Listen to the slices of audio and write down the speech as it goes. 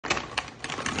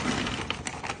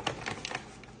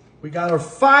We got our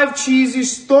 5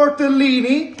 cheesies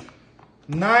tortellini.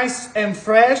 Nice and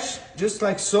fresh, just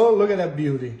like so. Look at that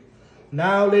beauty.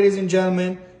 Now, ladies and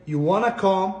gentlemen, you want to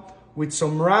come with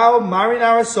some raw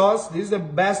marinara sauce. This is the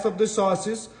best of the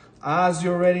sauces, as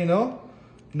you already know.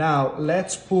 Now,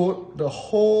 let's put the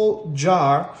whole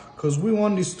jar, because we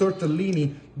want this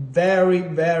tortellini very,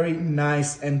 very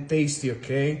nice and tasty,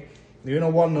 okay? You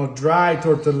don't want no dry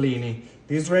tortellini.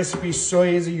 This recipe is so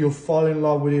easy, you'll fall in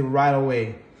love with it right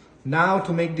away. Now,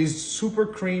 to make this super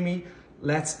creamy,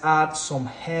 let's add some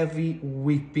heavy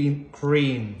whipping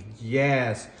cream.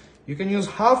 Yes, you can use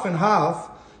half and half,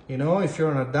 you know, if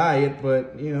you're on a diet,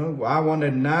 but, you know, I want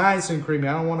it nice and creamy.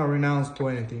 I don't want to renounce to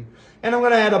anything. And I'm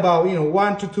going to add about,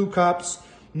 1 to 2 cups,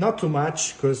 not too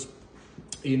much, because,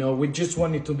 we just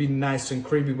want it to be nice and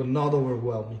creamy, but not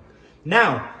overwhelming.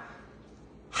 Now,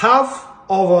 half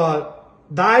of a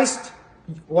diced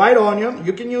white onion.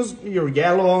 You can use your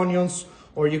yellow onions,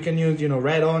 or you can use,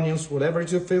 red onions, whatever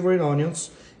is your favorite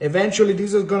onions. Eventually,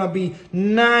 this is gonna be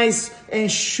nice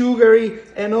and sugary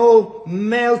and all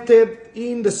melted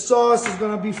in the sauce. It's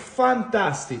gonna be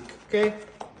fantastic, okay?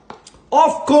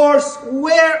 Of course,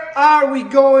 where are we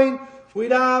going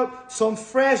without some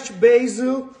fresh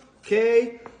basil,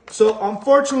 okay? So,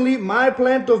 unfortunately, my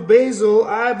plant of basil,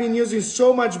 I've been using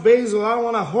so much basil, I don't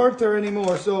wanna hurt her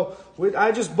anymore. So,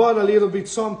 I just bought a little bit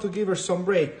some to give her some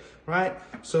break, right?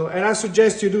 So, and I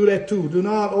suggest you do that too. Do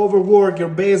not overwork your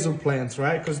basil plants,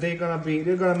 right? Because they're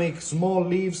gonna make small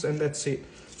leaves and that's it.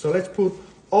 So let's put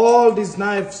all these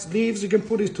nice leaves. You can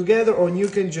put it together, or you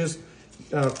can just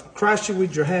crush it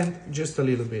with your hand just a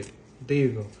little bit. There you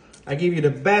go. I give you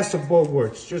the best of both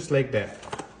worlds, just like that.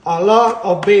 A lot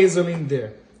of basil in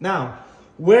there. Now,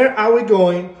 where are we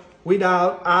going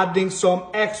without adding some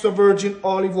extra virgin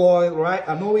olive oil, right?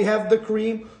 I know we have the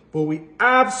cream, but we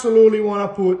absolutely want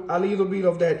to put a little bit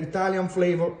of that Italian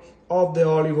flavor of the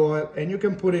olive oil, and you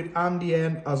can put it on the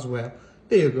end as well.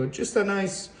 There you go, just a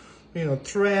nice,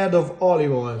 thread of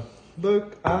olive oil.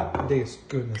 Look at this,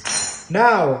 goodness.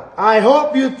 Now, I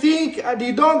hope you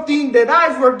don't think that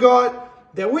I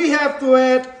forgot that we have to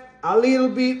add a little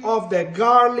bit of that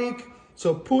garlic.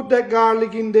 So put that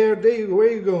garlic in there. There you go.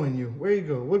 Where you going, you? Where you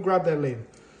go? We'll grab that later.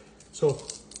 So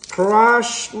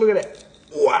crush, look at that.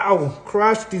 Wow,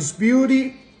 crush this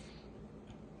beauty.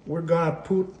 We're gonna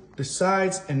put the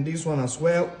sides and this one as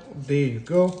well. There you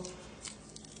go.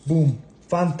 Boom,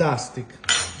 fantastic.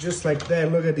 Just like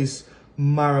that, look at this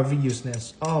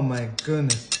maravillousness. Oh my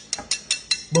goodness.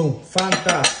 Boom,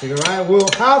 fantastic, all right? We're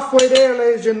halfway there,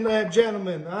 ladies and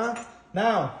gentlemen, huh?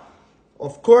 Now,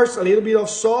 of course, a little bit of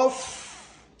salt.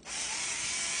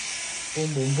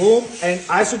 Boom, boom, boom. And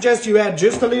I suggest you add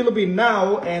just a little bit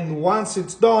now, and once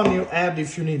it's done, you add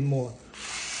if you need more.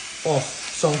 Oh,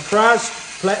 some crushed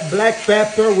black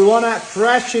pepper. We want to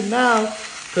crush it now,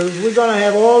 because we're going to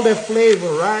have all the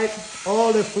flavor, right?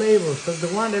 All the flavor, because the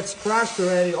one that's crushed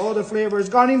already, all the flavor is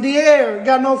gone in the air.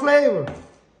 Got no flavor.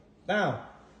 Now,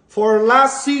 for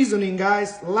last seasoning,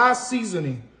 guys, last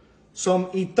seasoning, some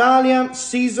Italian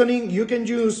seasoning. You can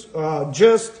use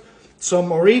just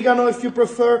some oregano if you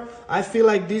prefer. I feel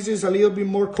like this is a little bit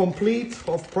more complete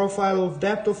of profile of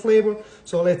depth of flavor.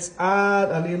 So let's add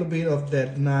a little bit of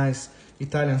that nice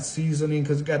Italian seasoning,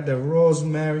 because you got the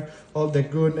rosemary, all the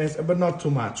goodness, but not too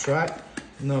much, right?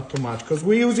 Not too much, because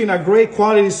we're using a great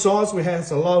quality sauce which has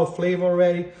a lot of flavor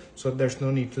already, so there's no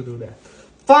need to do that.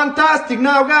 Fantastic.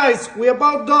 Now, guys, we're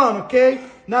about done, okay?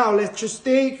 Now, let's just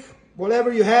take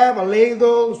whatever you have, a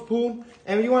ladle, spoon,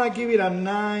 and you want to give it a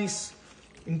nice,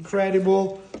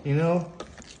 incredible,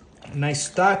 nice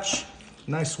touch,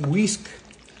 nice whisk,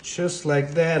 just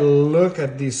like that. Look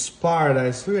at this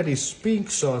paradise. Look at this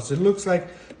pink sauce. It looks like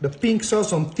the pink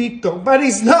sauce on TikTok, but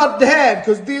it's not that,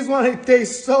 because this one, it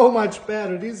tastes so much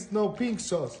better. This is no pink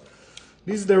sauce.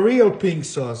 This is the real pink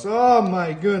sauce. Oh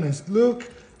my goodness.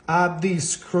 Look at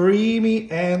this, creamy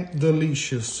and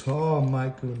delicious. Oh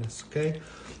my goodness.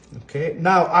 Okay,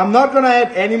 now I'm not gonna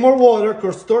add any more water,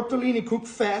 because tortellini cook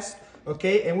fast,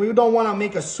 okay, and we don't want to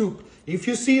make a soup. If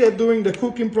you see that during the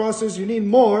cooking process you need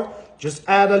more, just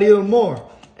add a little more.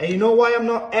 And you know why I'm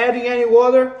not adding any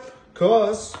water?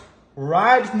 Because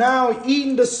right now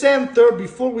in the center,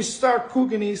 before we start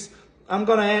cooking this, I'm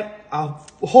gonna add a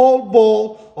whole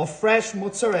bowl of fresh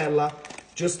mozzarella,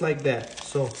 just like that.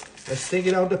 So let's take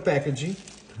it out the packaging.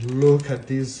 Look at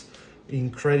this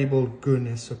incredible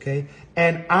goodness, okay?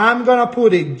 And I'm gonna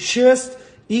put it just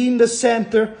in the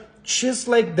center, just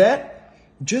like that.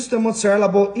 Just the mozzarella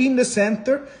ball in the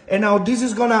center. And now this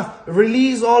is gonna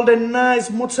release all the nice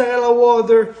mozzarella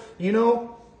water,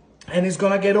 and it's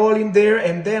gonna get all in there.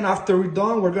 And then after we're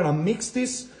done, we're gonna mix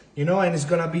this you know, and it's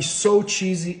gonna be so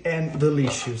cheesy and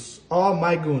delicious. Oh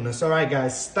my goodness. All right,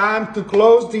 guys, time to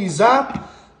close these up.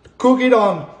 Cook it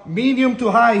on medium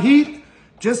to high heat,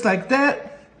 just like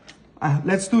that.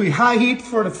 Let's do it high heat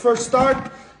for the first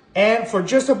start. And for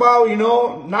just about,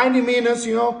 90 minutes,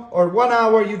 or 1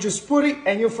 hour, you just put it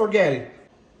and you forget it.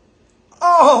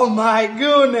 Oh my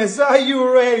goodness, are you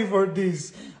ready for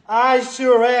this? I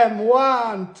sure am.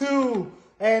 1, 2,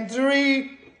 and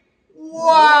 3.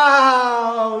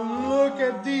 Wow, look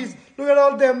at this. Look at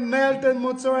all the melted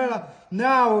mozzarella.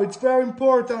 Now, it's very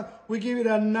important. We give it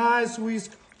a nice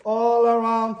whisk all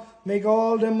around. Make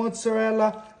all the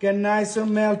mozzarella get nice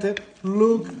and melted.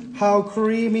 Look how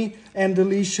creamy and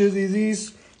delicious it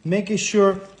is. Making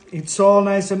sure it's all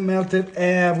nice and melted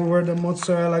everywhere the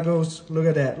mozzarella goes. Look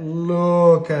at that.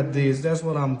 Look at this. That's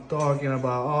what I'm talking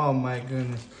about. Oh my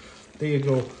goodness. There you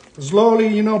go.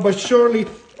 Slowly, but surely,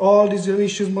 all this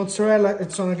delicious mozzarella,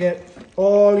 it's gonna get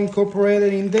all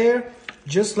incorporated in there,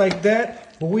 just like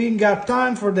that. But we ain't got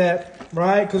time for that,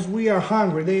 right? Because we are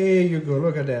hungry. There you go.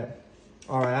 Look at that.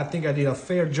 All right, I think I did a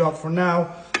fair job for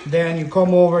now. Then you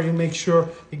come over, you make sure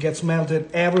it gets melted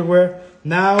everywhere.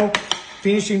 Now,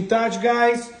 finishing touch,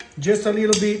 guys, just a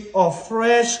little bit of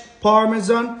fresh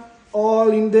Parmesan all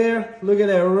in there. Look at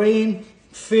that rain,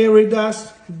 fairy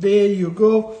dust. There you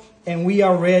go. And we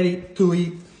are ready to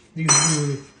eat this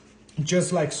beauty.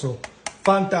 Just like so.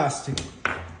 Fantastic.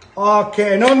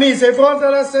 Ok, nonni, sei pronta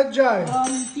ad assaggiare?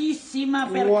 Prontissima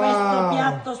per questo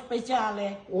piatto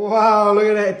speciale. Wow, look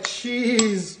at that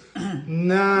cheese.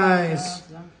 Nice.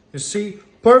 You see,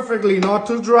 perfectly, not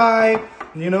too dry,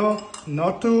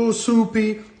 not too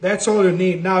soupy. That's all you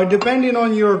need. Now, depending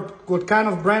on what kind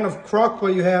of brand of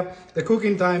crock-pot you have, the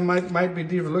cooking time might be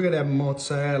different. Look at that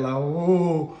mozzarella.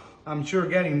 Oh, I'm sure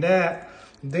getting that.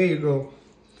 There you go.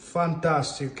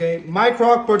 Fantastic, okay? My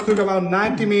crock-pot took about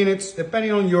 90 minutes.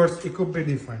 Depending on yours, it could be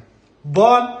different.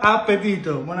 Buon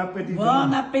appetito. Buon appetito.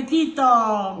 Buon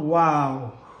appetito.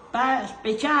 Wow.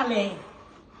 Speciale.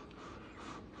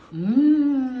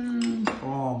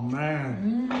 Oh,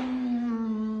 man.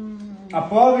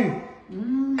 Approvi?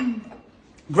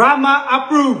 Grandma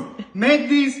approved. Make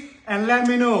this and let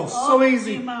me know. So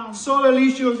easy. So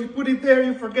delicious. You put it there,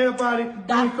 you forget about it.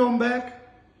 Then you come back.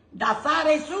 Da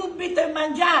fare subito e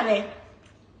mangiare.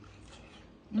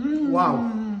 Wow.